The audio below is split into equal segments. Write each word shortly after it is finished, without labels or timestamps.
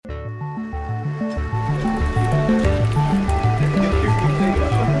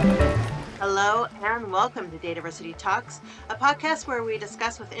Hello and welcome to Dataversity Talks, a podcast where we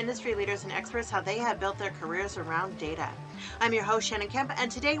discuss with industry leaders and experts how they have built their careers around data. I'm your host, Shannon Kemp, and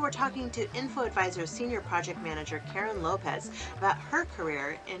today we're talking to InfoAdvisors Senior Project Manager Karen Lopez about her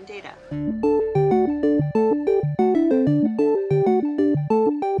career in data.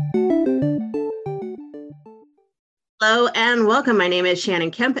 Hello and welcome. My name is Shannon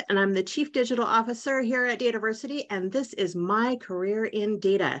Kemp and I'm the Chief Digital Officer here at Dataversity, and this is My Career in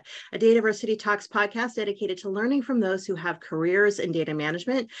Data, a Dataversity Talks podcast dedicated to learning from those who have careers in data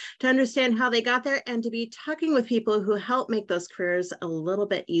management, to understand how they got there and to be talking with people who help make those careers a little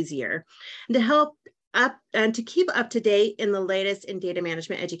bit easier. And to help up and to keep up to date in the latest in data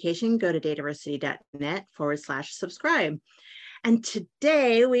management education, go to dataversity.net/subscribe. And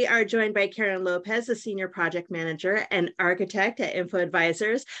today we are joined by Karen Lopez, a senior project manager and architect at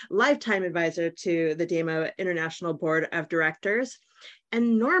InfoAdvisors, lifetime advisor to the DAMO International Board of Directors.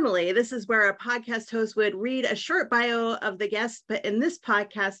 And normally this is where a podcast host would read a short bio of the guest, but in this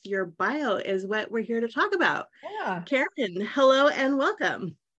podcast, your bio is what we're here to talk about. Yeah. Karen, hello and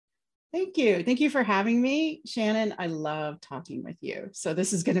welcome. Thank you. Thank you for having me, Shannon. I love talking with you. So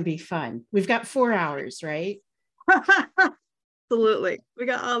this is going to be fun. We've got 4 hours, right? Absolutely. We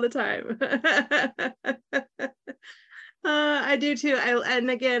got all the time. I do too.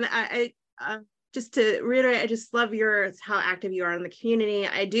 I just to reiterate, I just love how active you are in the community.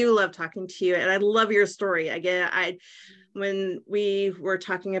 I do love talking to you, and I love your story. Again, when we were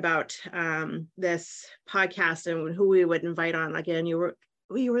talking about this podcast and who we would invite on, again, you were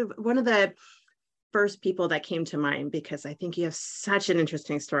one of the first people that came to mind, because I think you have such an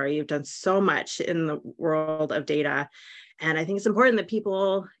interesting story. You've done so much in the world of data, and I think it's important that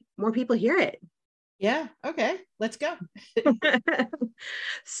more people hear it. Yeah. Okay. Let's go.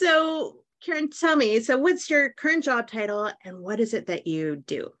 So, Karen, tell me, what's your current job title and what is it that you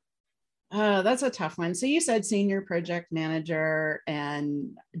do? That's a tough one. So you said senior project manager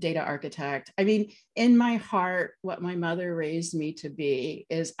and data architect. I mean, in my heart, what my mother raised me to be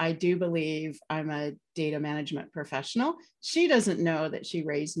is I do believe I'm a data management professional. She doesn't know that she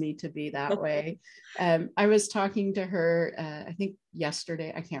raised me to be that way. I was talking to her, I think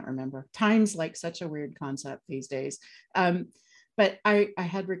yesterday, I can't remember. Time's like such a weird concept these days. But I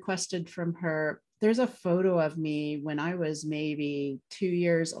had requested from her, there's a photo of me when I was maybe 2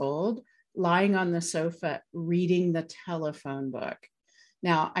 years old, lying on the sofa reading the telephone book.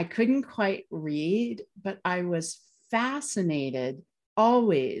 Now, I couldn't quite read, but I was fascinated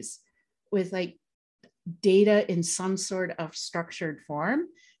always with like data in some sort of structured form,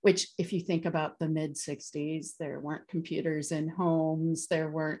 which if you think about the mid-60s, there weren't computers in homes, there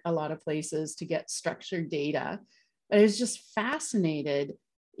weren't a lot of places to get structured data. But I was just fascinated,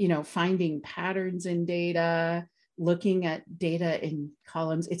 finding patterns in data, looking at data in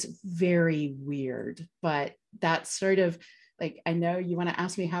columns. It's very weird, but that's sort of like, I know you want to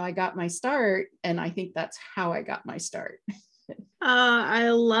ask me how I got my start, and I think that's how I got my start. I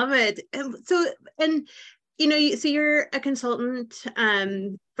love it. So you're a consultant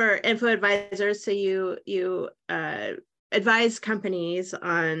for InfoAdvisors. So you advise companies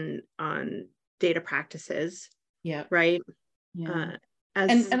on data practices. Yeah. Right. Yeah.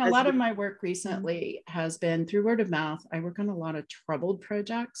 And a lot of my work recently has been through word of mouth. I work on a lot of troubled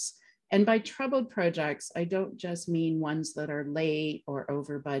projects. And by troubled projects, I don't just mean ones that are late or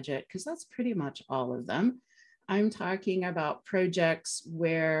over budget, because that's pretty much all of them. I'm talking about projects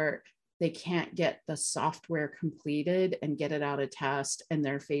where they can't get the software completed and get it out of test, and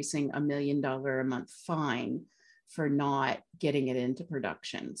they're facing $1 million a month fine for not getting it into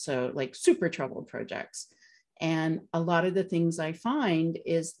production. So like super troubled projects. And a lot of the things I find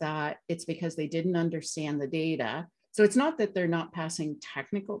is that it's because they didn't understand the data. So it's not that they're not passing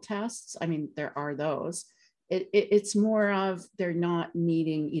technical tests. I mean, there are those. It's more of they're not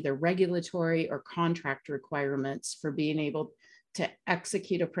meeting either regulatory or contract requirements for being able to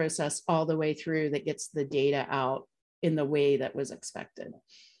execute a process all the way through that gets the data out in the way that was expected.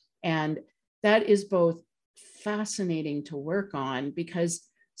 And that is both fascinating to work on, because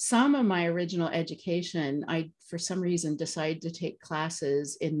some of my original education, I, for some reason, decided to take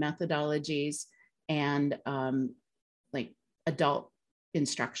classes in methodologies and like adult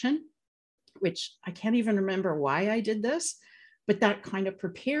instruction, which I can't even remember why I did this, but that kind of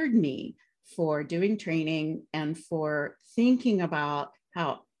prepared me for doing training and for thinking about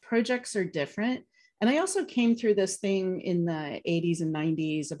how projects are different. And I also came through this thing in the 80s and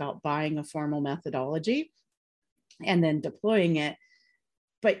 90s about buying a formal methodology and then deploying it.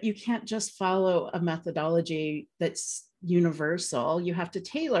 But you can't just follow a methodology that's universal. You have to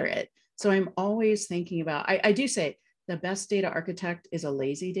tailor it. So I'm always thinking about, I do say the best data architect is a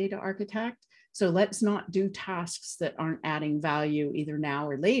lazy data architect. So let's not do tasks that aren't adding value either now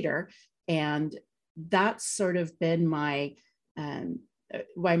or later. And that's sort of been my,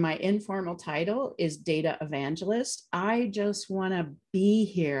 why my informal title is data evangelist. I just want to be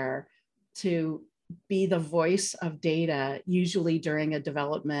here to be the voice of data, usually during a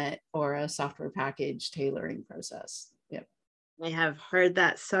development or a software package tailoring process. Yep. I have heard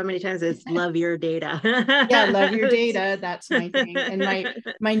that so many times. It's love your data. Yeah, love your data. That's my thing. And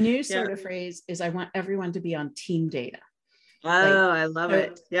my new sort of phrase is I want everyone to be on team data. Oh, I love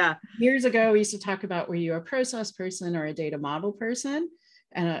it. Yeah. Years ago, we used to talk about, were you a process person or a data model person?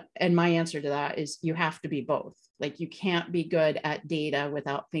 And my answer to that is you have to be both. Like you can't be good at data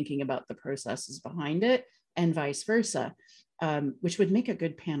without thinking about the processes behind it, and vice versa, which would make a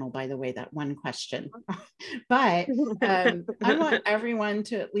good panel, by the way, that one question. But I want everyone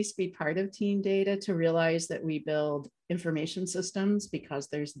to at least be part of team data, to realize that we build information systems because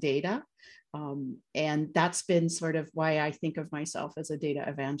there's data. And that's been sort of why I think of myself as a data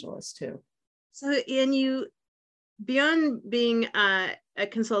evangelist too. So, and you, beyond being a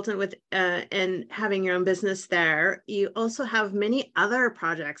consultant with and having your own business there, you also have many other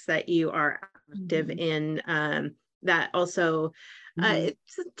projects that you are active in that also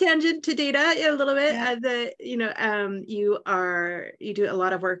it's a tangent to data a little bit. You do a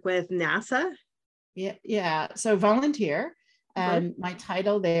lot of work with NASA. Yeah. So volunteer. My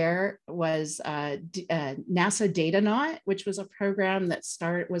title there was NASA Datanaut, which was a program that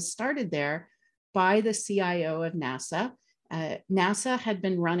was started there by the CIO of NASA. NASA had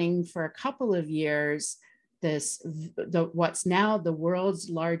been running for a couple of years what's now the world's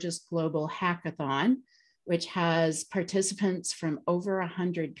largest global hackathon, which has participants from over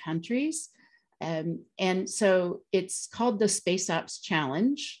 100 countries. And so it's called the Space Apps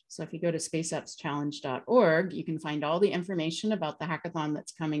Challenge. So if you go to spaceappschallenge.org, you can find all the information about the hackathon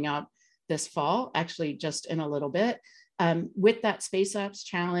that's coming up this fall, actually just in a little bit. With that Space Apps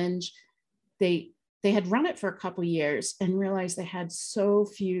Challenge, they had run it for a couple years and realized they had so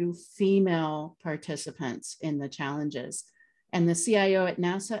few female participants in the challenges. And the CIO at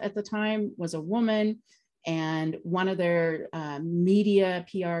NASA at the time was a woman, and one of their media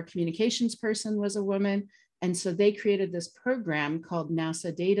PR communications person was a woman. And so they created this program called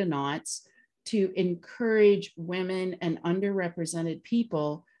NASA Datanauts to encourage women and underrepresented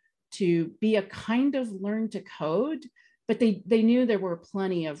people to be a kind of learn to code. But they knew there were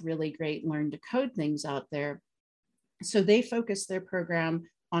plenty of really great learn to code things out there. So they focused their program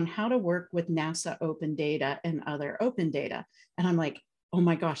on how to work with NASA open data and other open data. And I'm like, oh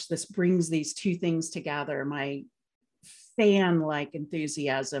my gosh, this brings these two things together, my fan-like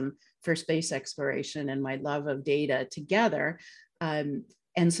enthusiasm for space exploration and my love of data together.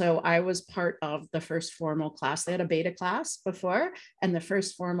 And so I was part of the first formal class. They had a beta class before, and the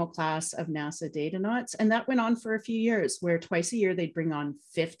first formal class of NASA Datanauts. And that went on for a few years, where twice a year they'd bring on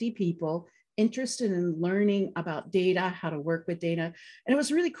 50 people interested in learning about data, how to work with data. And it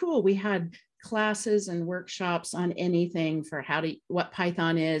was really cool. We had classes and workshops on anything for what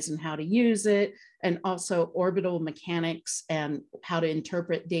Python is and how to use it, and also orbital mechanics and how to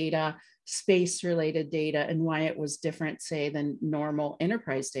interpret data, space-related data, and why it was different, say, than normal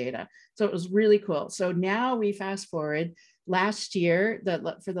enterprise data. So it was really cool. So now we fast forward. Last year,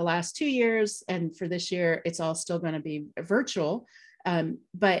 for the last 2 years, and for this year, it's all still going to be virtual.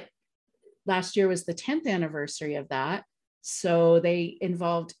 But last year was the 10th anniversary of that. So they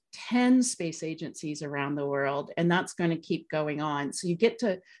involved 10 space agencies around the world, and that's going to keep going on. So you get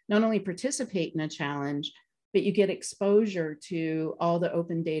to not only participate in a challenge, but you get exposure to all the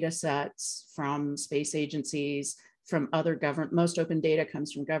open data sets from space agencies, from other most open data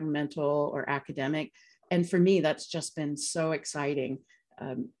comes from governmental or academic. And for me, that's just been so exciting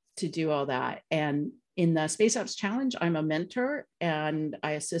to do all that. And in the Space Apps Challenge, I'm a mentor and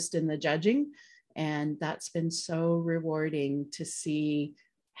I assist in the judging. And that's been so rewarding to see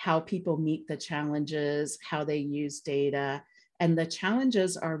how people meet the challenges, how they use data. And the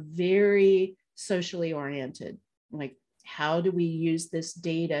challenges are very socially oriented. Like, how do we use this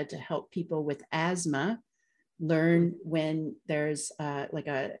data to help people with asthma learn when there's like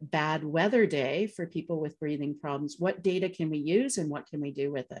a bad weather day for people with breathing problems? What data can we use and what can we do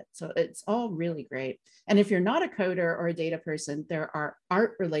with it? So it's all really great. And if you're not a coder or a data person, there are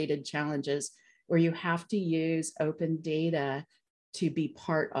art-related challenges where you have to use open data to be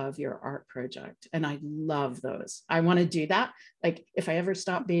part of your art project. And I love those. I want to do that. Like, if I ever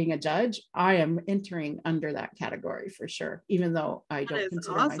stop being a judge, I am entering under that category for sure, even though I don't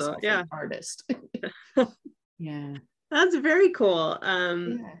consider myself an artist. Yeah. That's very cool.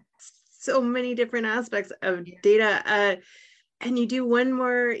 So many different aspects of data. And you do one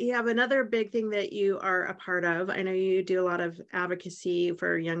more, you have another big thing that you are a part of. I know you do a lot of advocacy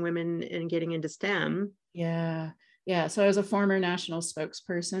for young women in getting into STEM. Yeah. Yeah. So I was a former national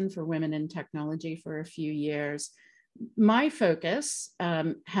spokesperson for women in technology for a few years. My focus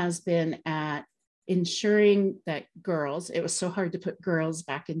has been at ensuring that girls, it was so hard to put girls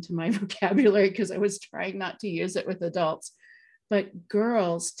back into my vocabulary because I was trying not to use it with adults, but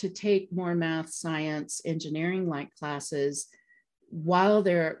girls to take more math, science, engineering like classes while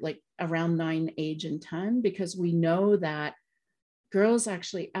they're like around 9 age and 10, because we know that girls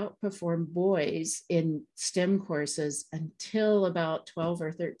actually outperform boys in STEM courses until about 12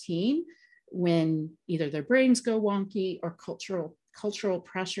 or 13, when either their brains go wonky or cultural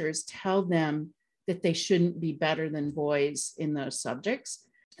pressures tell them that they shouldn't be better than boys in those subjects.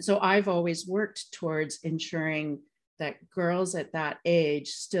 So I've always worked towards ensuring that girls at that age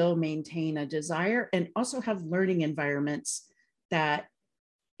still maintain a desire and also have learning environments that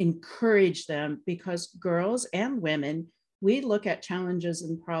encourage them, because girls and women, we look at challenges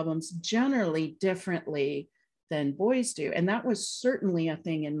and problems generally differently than boys do. And that was certainly a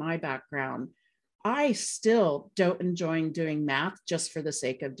thing in my background. I still don't enjoy doing math just for the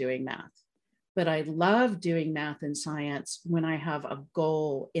sake of doing math, but I love doing math and science when I have a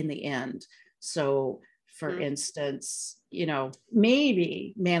goal in the end. So for instance,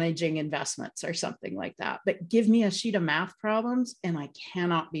 maybe managing investments or something like that, but give me a sheet of math problems and I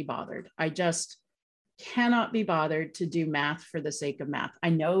cannot be bothered. I just cannot be bothered to do math for the sake of math. I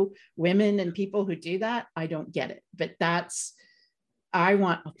know women and people who do that. I don't get it, but I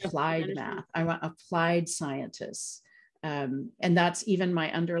want applied math. I want applied scientists. And that's even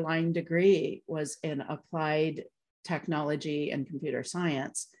my underlying degree was in applied technology and computer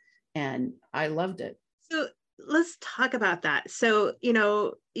science. And I loved it. So let's talk about that. So,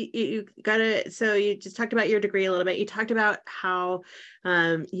 you just talked about your degree a little bit. You talked about how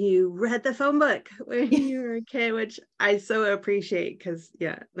you read the phone book when you were a kid, which I so appreciate, because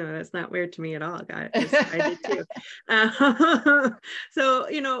that's not weird to me at all. I did too.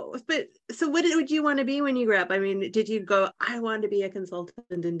 So what did you want to be when you grew up? I mean, did you go, I wanted to be a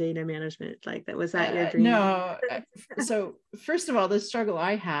consultant in data management? Like that, was that your dream? No. So first of all, the struggle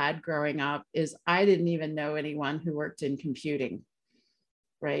I had growing up is I didn't even know anyone who worked in computing.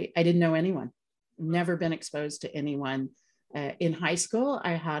 Right? I didn't know anyone, never been exposed to anyone. In high school,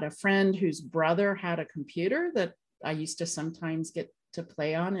 I had a friend whose brother had a computer that I used to sometimes get to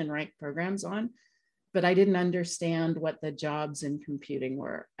play on and write programs on, but I didn't understand what the jobs in computing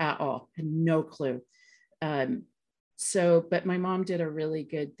were at all. Had no clue. But my mom did a really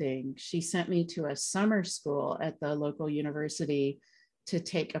good thing. She sent me to a summer school at the local university to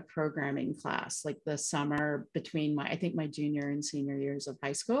take a programming class, like the summer between my junior and senior years of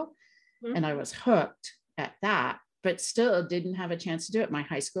high school. Mm-hmm. And I was hooked at that, but still didn't have a chance to do it. My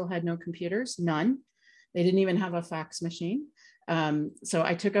high school had no computers, none. They didn't even have a fax machine. So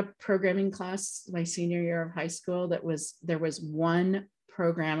I took a programming class my senior year of high school. There was one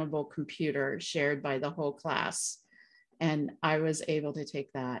programmable computer shared by the whole class. And I was able to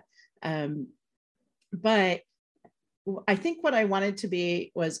take that. But I think what I wanted to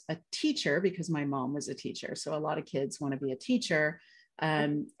be was a teacher, because my mom was a teacher. So a lot of kids want to be a teacher.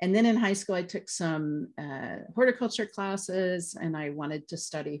 And then in high school, I took some horticulture classes and I wanted to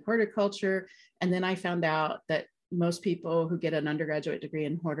study horticulture. And then I found out that most people who get an undergraduate degree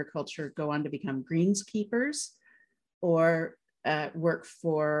in horticulture go on to become greenskeepers or work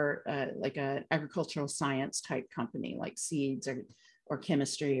for like an agricultural science type company, like seeds or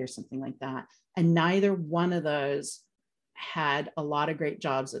chemistry or something like that. And neither one of those had a lot of great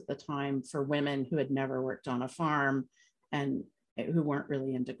jobs at the time for women who had never worked on a farm and who weren't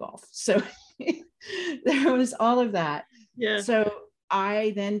really into golf. So there was all of that. Yeah. So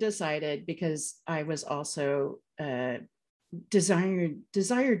I then decided, because I was also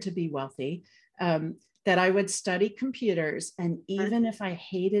desired to be wealthy, that I would study computers. And even if I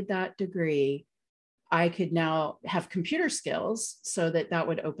hated that degree, I could now have computer skills so that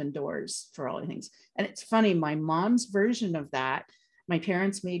would open doors for all the things. And it's funny, my mom's version of that, my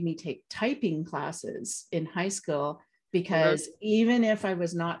parents made me take typing classes in high school, because even if I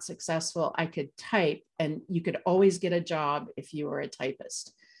was not successful, I could type, and you could always get a job if you were a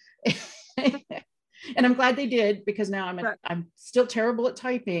typist. And I'm glad they did, because now I'm still terrible at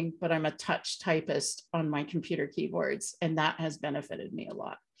typing, but I'm a touch typist on my computer keyboards, and that has benefited me a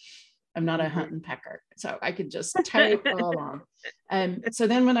lot. I'm not a hunt and pecker, so I could just type all along. So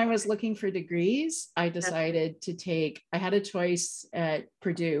then when I was looking for degrees, I decided I had a choice at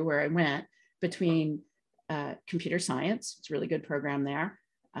Purdue where I went between computer science, it's a really good program there,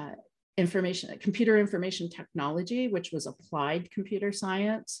 computer information technology, which was applied computer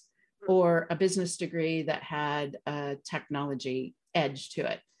science, or a business degree that had a technology edge to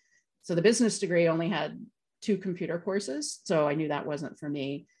it. So the business degree only had 2 computer courses, so I knew that wasn't for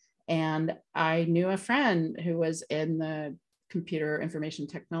me. And I knew a friend who was in the computer information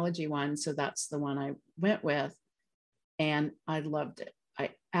technology one, so that's the one I went with, and I loved it.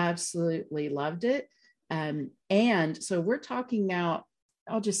 I absolutely loved it. And so we're talking now,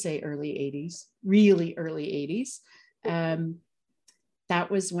 I'll just say early 80s, really early 80s. That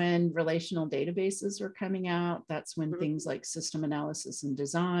was when relational databases were coming out. That's when things like system analysis and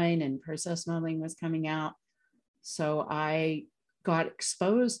design and process modeling was coming out. So I got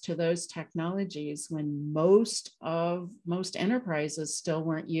exposed to those technologies when most enterprises still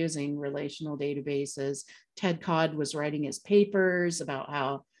weren't using relational databases. Ted Codd was writing his papers about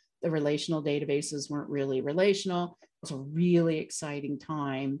how the relational databases weren't really relational. It was a really exciting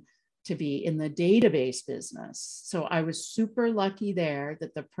time to be in the database business. So I was super lucky there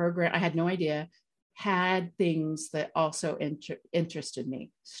that the program, I had no idea, had things that also interested me,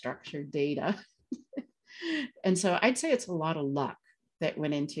 structured data. And so I'd say it's a lot of luck that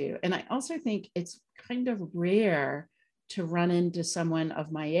went into, and I also think it's kind of rare to run into someone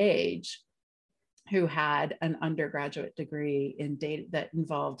of my age who had an undergraduate degree in data that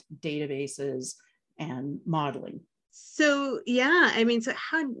involved databases and modeling. So, yeah, I mean, so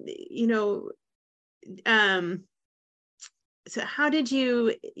how, so how did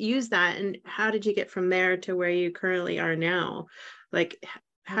you use that, and how did you get from there to where you currently are now? Like,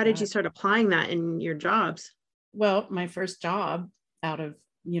 how did you start applying that in your jobs? Well, my first job out of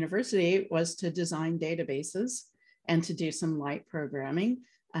university was to design databases and to do some light programming.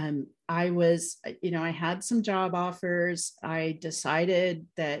 I had some job offers. I decided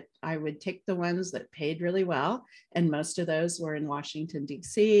that I would take the ones that paid really well. And most of those were in Washington,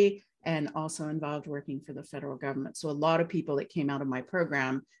 D.C., and also involved working for the federal government. So a lot of people that came out of my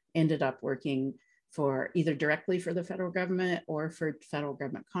program ended up working for either directly for the federal government or for federal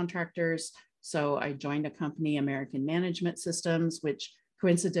government contractors. So I joined a company, American Management Systems, which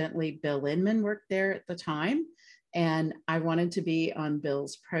coincidentally, Bill Inman worked there at the time. And I wanted to be on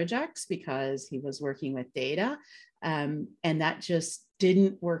Bill's projects because he was working with data. And that just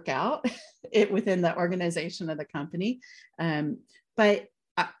didn't work out within the organization of the company. But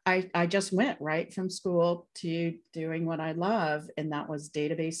I just went right from school to doing what I love. And that was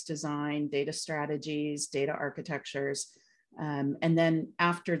database design, data strategies, data architectures. And then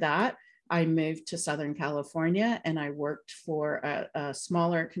after that, I moved to Southern California, and I worked for a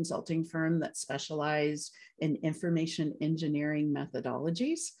smaller consulting firm that specialized in information engineering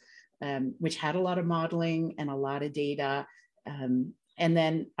methodologies, which had a lot of modeling and a lot of data. And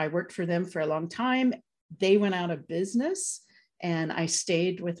then I worked for them for a long time. They went out of business, and I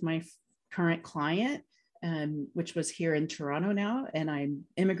stayed with my current client, which was here in Toronto now, and I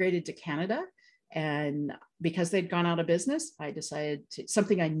immigrated to Canada. And because they'd gone out of business, I decided to,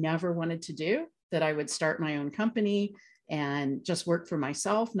 something I never wanted to do, that I would start my own company and just work for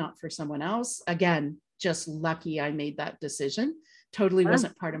myself, not for someone else. Again, just lucky I made that decision. Totally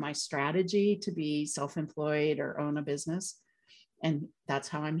wasn't part of my strategy to be self-employed or own a business. And that's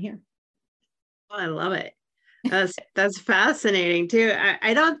how I'm here. Oh, I love it. That's fascinating too.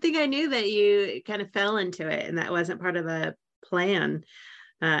 I don't think I knew that you kind of fell into it and that wasn't part of the plan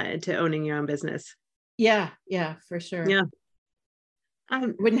to owning your own business. Yeah, for sure. Yeah.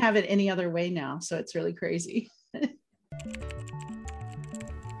 Wouldn't have it any other way now. So it's really crazy.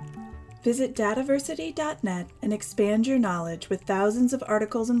 Visit dataversity.net and expand your knowledge with thousands of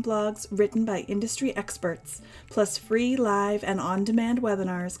articles and blogs written by industry experts, plus free live and on-demand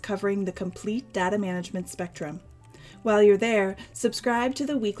webinars covering the complete data management spectrum. While you're there, subscribe to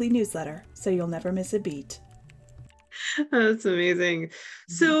the weekly newsletter so you'll never miss a beat. That's amazing.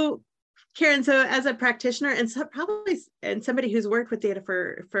 So, Karen, so as a practitioner and somebody who's worked with data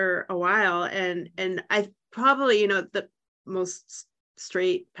for a while, and I probably, the most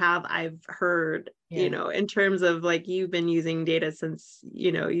straight path I've heard, in terms of like you've been using data since,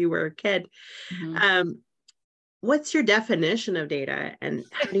 you were a kid. Mm-hmm. What's your definition of data and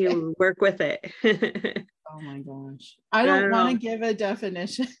how do you work with it? Oh my gosh. I don't want to give a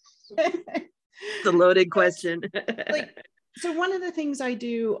definition. It's a loaded question. So one of the things I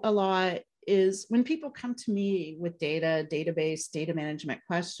do a lot is when people come to me with data, database, data management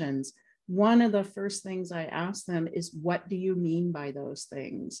questions, one of the first things I ask them is, what do you mean by those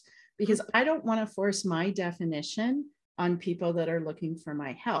things? Because I don't want to force my definition on people that are looking for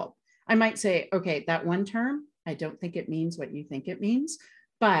my help. I might say, okay, that one term, I don't think it means what you think it means.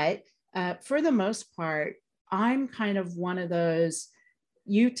 But for the most part, I'm kind of one of those,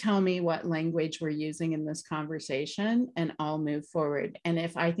 you tell me what language we're using in this conversation and I'll move forward. And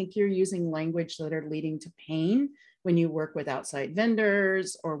if I think you're using language that are leading to pain when you work with outside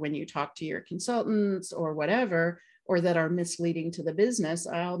vendors or when you talk to your consultants or whatever, or that are misleading to the business,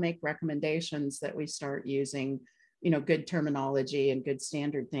 I'll make recommendations that we start using, good terminology and good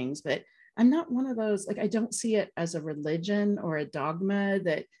standard things. But I'm not one of those, like, I don't see it as a religion or a dogma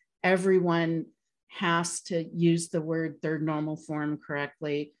that everyone has to use the word third normal form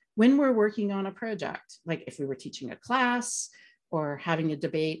correctly when we're working on a project. Like if we were teaching a class or having a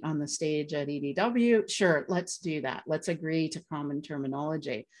debate on the stage at EDW, sure, let's do that. Let's agree to common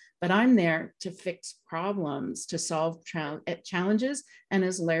terminology. But I'm there to fix problems, to solve challenges. And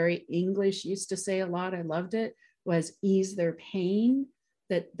as Larry English used to say a lot, I loved it, was ease their pain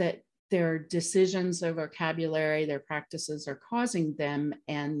that their decisions, their vocabulary, their practices are causing them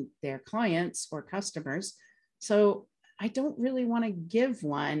and their clients or customers. So I don't really want to give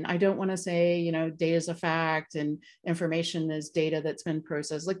one. I don't want to say, data is a fact and information is data that's been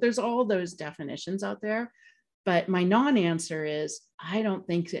processed. Like there's all those definitions out there. But my non-answer is, I don't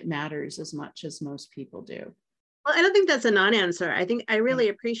think it matters as much as most people do. Well, I don't think that's a non-answer. I think I really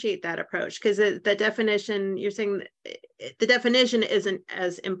appreciate that approach, because the definition, you're saying the definition isn't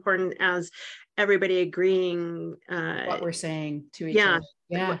as important as everybody agreeing what we're saying to each other.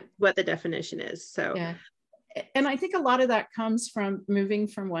 Yeah. What the definition is. So yeah. And I think a lot of that comes from moving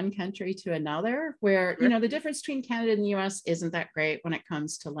from one country to another, where, the difference between Canada and the US isn't that great when it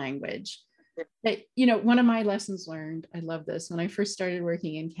comes to language. But, one of my lessons learned, I love this, when I first started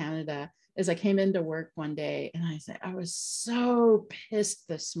working in Canada, is I came into work one day and I said, I was so pissed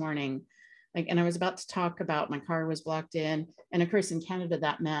this morning. And I was about to talk about my car was blocked in. And of course, in Canada,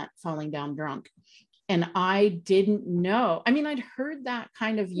 that meant falling down drunk. And I didn't know. I mean, I'd heard that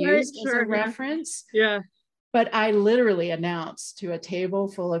kind of used as a reference. Yeah. But I literally announced to a table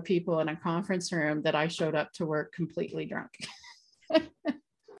full of people in a conference room that I showed up to work completely drunk.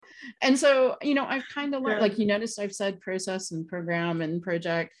 And so, I've kind of learned, like you noticed, I've said process and program and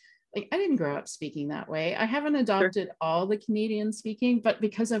project. Like I didn't grow up speaking that way. I haven't adopted all the Canadian speaking, but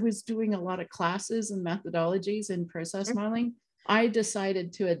because I was doing a lot of classes and methodologies in process modeling, I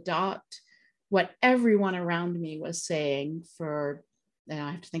decided to adopt what everyone around me was saying for, and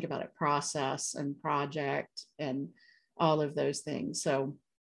I have to think about it, process and project and all of those things. So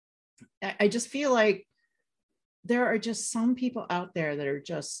I just feel like there are just some people out there that are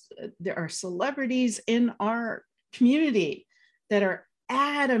there are celebrities in our community that are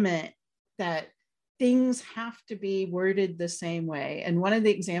adamant that things have to be worded the same way. And one of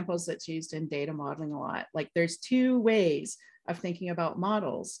the examples that's used in data modeling a lot, like there's two ways of thinking about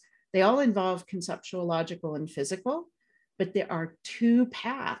models. They all involve conceptual, logical, and physical, but there are two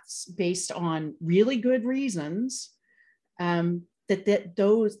paths based on really good reasons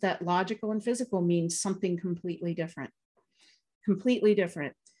that logical and physical means something completely different.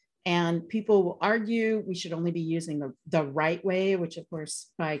 And people will argue we should only be using the right way, which of course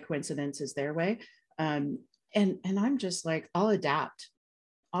by coincidence is their way. And I'm just like, I'll adapt.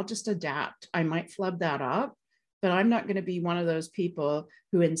 I'll just adapt. I might flub that up, but I'm not going to be one of those people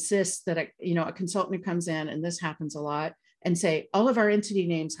who insists that a consultant who comes in, and this happens a lot, and say all of our entity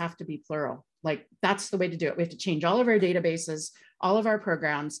names have to be plural. Like that's the way to do it. We have to change all of our databases, all of our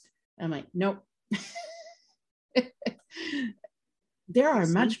programs. I'm like, nope. There are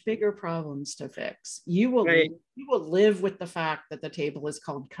much bigger problems to fix. You will live with the fact that the table is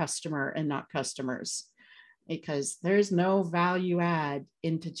called customer and not customers, because there's no value add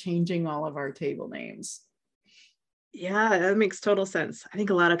into changing all of our table names. Yeah, that makes total sense. I think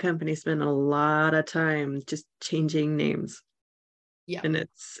a lot of companies spend a lot of time just changing names. Yeah. And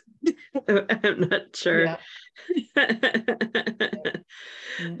it's, I'm not sure. Yeah.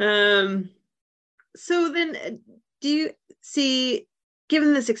 So then do you see,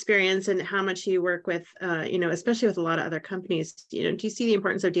 given this experience and how much you work with, especially with a lot of other companies, do you see the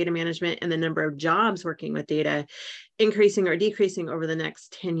importance of data management and the number of jobs working with data increasing or decreasing over the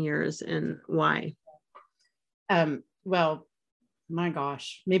next 10 years, and why? Well, my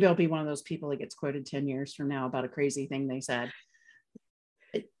gosh, maybe I'll be one of those people that gets quoted 10 years from now about a crazy thing they said.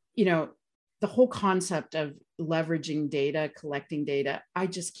 The whole concept of leveraging data, collecting data, I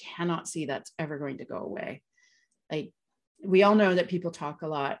just cannot see that's ever going to go away. Like, we all know that people talk a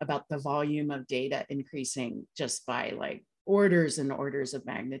lot about the volume of data increasing just by like orders and orders of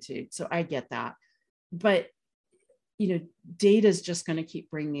magnitude. So I get that. But, data is just going to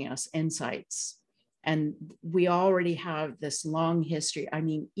keep bringing us insights. And we already have this long history. I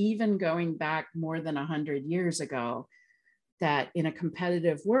mean, even going back more than 100 years ago, that in a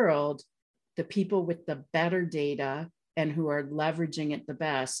competitive world, the people with the better data and who are leveraging it the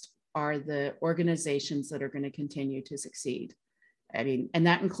best are the organizations that are going to continue to succeed. I mean, and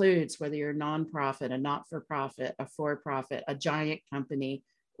that includes whether you're a nonprofit, a not-for-profit, a for-profit, a giant company,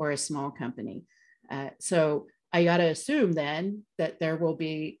 or a small company. So I got to assume then that there will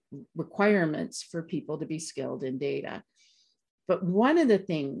be requirements for people to be skilled in data. But one of the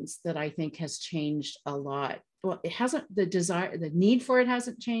things that I think has changed a lot, well, it hasn't, the need for it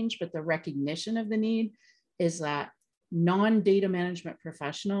hasn't changed, but the recognition of the need is that non-data management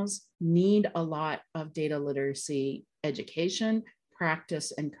professionals need a lot of data literacy education,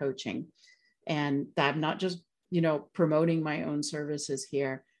 practice, and coaching. And I'm not just, promoting my own services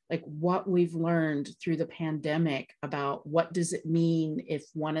here. Like what we've learned through the pandemic about what does it mean if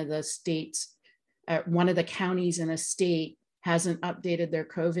one of the states, one of the counties in a state hasn't updated their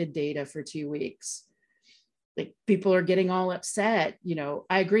COVID data for 2 weeks. Like people are getting all upset.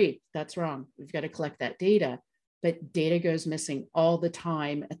 I agree, that's wrong. We've got to collect that data, but data goes missing all the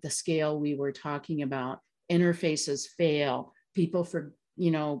time at the scale we were talking about. Interfaces fail, people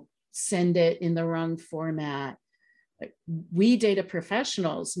send it in the wrong format. We data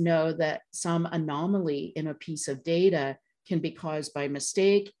professionals know that some anomaly in a piece of data can be caused by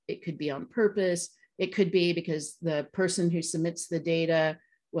mistake. It could be on purpose. It could be because the person who submits the data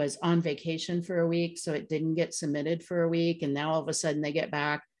was on vacation for a week, so it didn't get submitted for a week. And now all of a sudden they get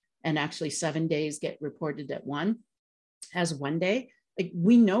back and actually 7 days get reported as 1 day. Like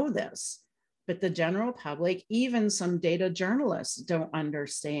we know this, but the general public, even some data journalists don't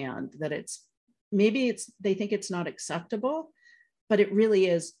understand that they think it's not acceptable, but it really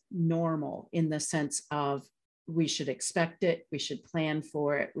is normal in the sense of we should expect it, we should plan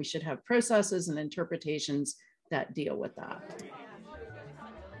for it, we should have processes and interpretations that deal with that.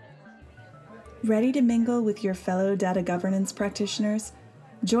 Ready to mingle with your fellow data governance practitioners?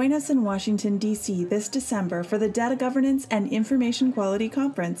 Join us in Washington, D.C. this December for the Data Governance and Information Quality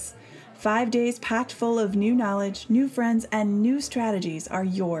Conference. 5 days packed full of new knowledge, new friends, and new strategies are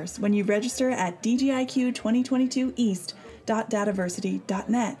yours when you register at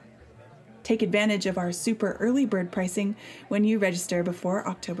dgiq2022east.dataversity.net. Take advantage of our super early bird pricing when you register before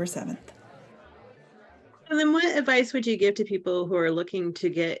October 7th. And then what advice would you give to people who are looking to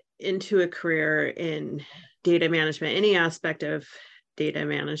get into a career in data management, any aspect of data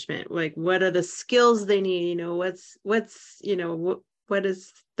management? Like what are the skills they need? What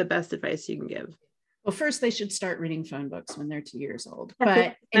is the best advice you can give? Well, first they should start reading phone books when they're 2 years old.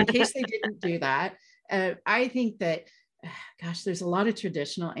 But in case they didn't do that, I think that, there's a lot of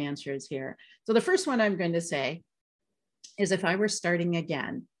traditional answers here. So the first one I'm going to say is if I were starting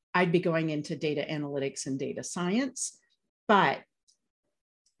again, I'd be going into data analytics and data science, but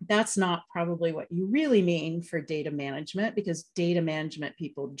that's not probably what you really mean for data management, because data management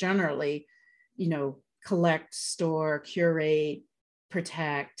people generally, collect, store, curate,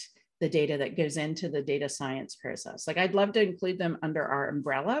 protect the data that goes into the data science process. Like I'd love to include them under our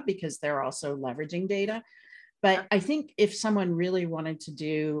umbrella because they're also leveraging data. But I think if someone really wanted to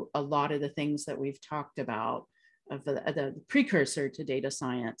do a lot of the things that we've talked about of the precursor to data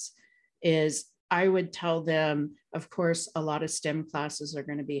science, is I would tell them, of course, a lot of STEM classes are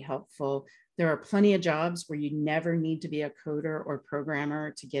going to be helpful. There are plenty of jobs where you never need to be a coder or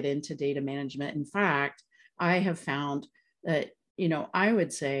programmer to get into data management. In fact, I have found that I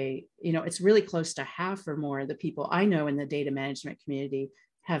would say, it's really close to half or more of the people I know in the data management community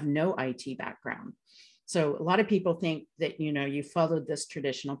have no IT background. So a lot of people think that, you followed this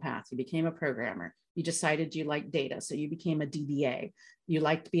traditional path. You became a programmer. You decided you liked data, so you became a DBA. You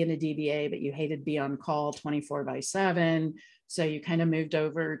liked being a DBA, but you hated being on call 24/7. So you kind of moved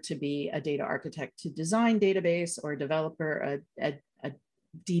over to be a data architect to design database, or a developer, a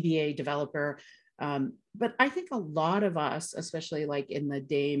DBA developer. But I think a lot of us, especially like in the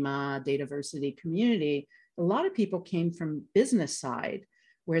DAMA, Dataversity community, a lot of people came from business side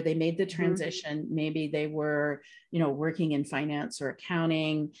where they made the transition. Maybe they were, working in finance or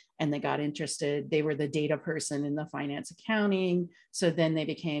accounting, and they got interested. They were the data person in the finance accounting. So then they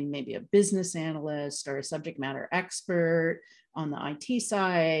became maybe a business analyst or a subject matter expert on the IT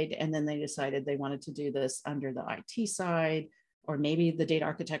side. And then they decided they wanted to do this under the IT side. Or maybe the data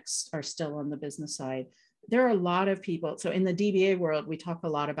architects are still on the business side. There are a lot of people. So in the DBA world, we talk a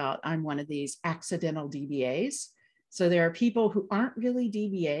lot about, I'm one of these accidental DBAs. So there are people who aren't really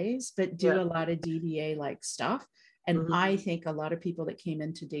DBAs, but do a lot of DBA-like stuff. And I think a lot of people that came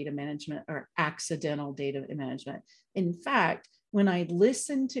into data management are accidental data management. In fact, when I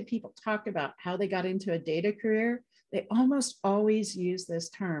listen to people talk about how they got into a data career, they almost always use this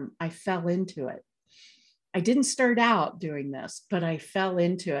term, I fell into it. I didn't start out doing this, but I fell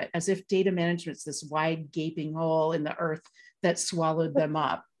into it as if data management's this wide gaping hole in the earth that swallowed them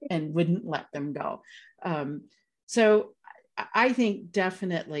up and wouldn't let them go. So I think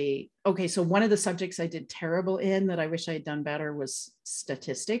definitely, okay, so one of the subjects I did terrible in that I wish I had done better was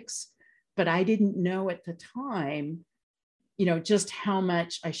statistics, but I didn't know at the time, just how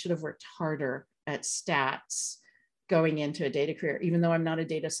much I should have worked harder at stats going into a data career. Even though I'm not a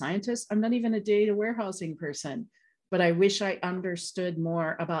data scientist, I'm not even a data warehousing person, but I wish I understood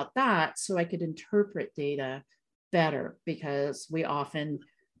more about that so I could interpret data better, because we often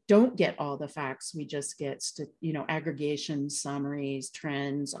don't get all the facts. We just get, aggregations, summaries,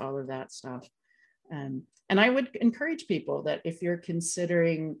 trends, all of that stuff. And I would encourage people that if you're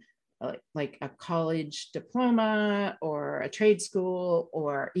considering like a college diploma or a trade school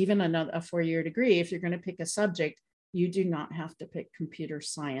or even a 4-year degree, if you're going to pick a subject, you do not have to pick computer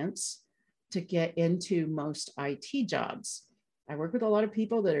science to get into most IT jobs. I work with a lot of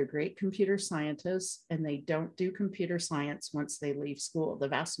people that are great computer scientists, and they don't do computer science once they leave school, the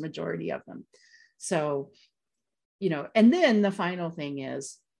vast majority of them. So, and then the final thing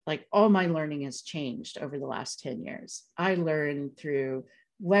is, like, all my learning has changed over the last 10 years. I learned through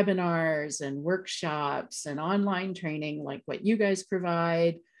webinars and workshops and online training, like what you guys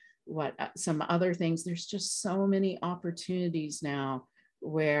provide, what some other things. There's just so many opportunities now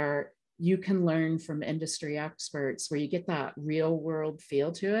where you can learn from industry experts, where you get that real world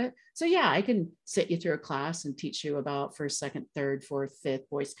feel to it. So yeah, I can sit you through a class and teach you about first, second, third, fourth, fifth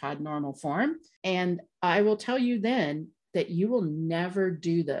voice code normal form. And I will tell you then that you will never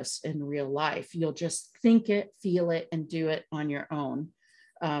do this in real life. You'll just think it, feel it, and do it on your own.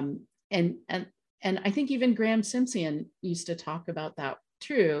 And I think even Graham Simpson used to talk about that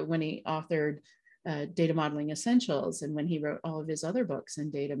too when he authored Data Modeling Essentials and when he wrote all of his other books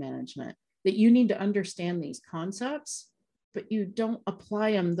in data management, that you need to understand these concepts, but you don't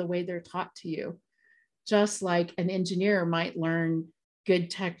apply them the way they're taught to you. Just like an engineer might learn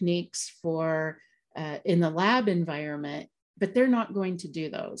good techniques for in the lab environment, but they're not going to do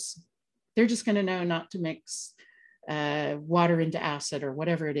those. They're just going to know not to mix water into acid or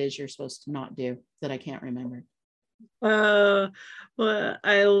whatever it is you're supposed to not do that I can't remember. Well,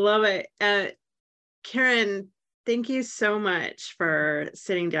 I love it. Karen, thank you so much for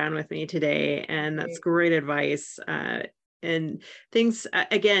sitting down with me today. And that's great advice. And thanks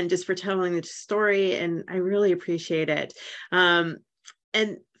again, just for telling the story. And I really appreciate it. And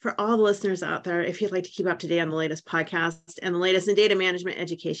for all the listeners out there, if you'd like to keep up to date on the latest podcast and the latest in data management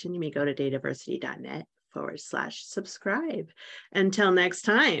education, you may go to dataversity.net/subscribe. Until next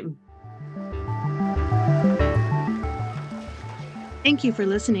time. Thank you for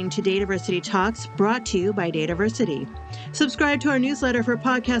listening to Dataversity Talks, brought to you by Dataversity. Subscribe to our newsletter for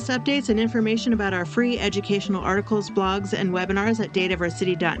podcast updates and information about our free educational articles, blogs, and webinars at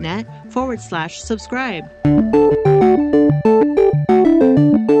dataversity.net/subscribe.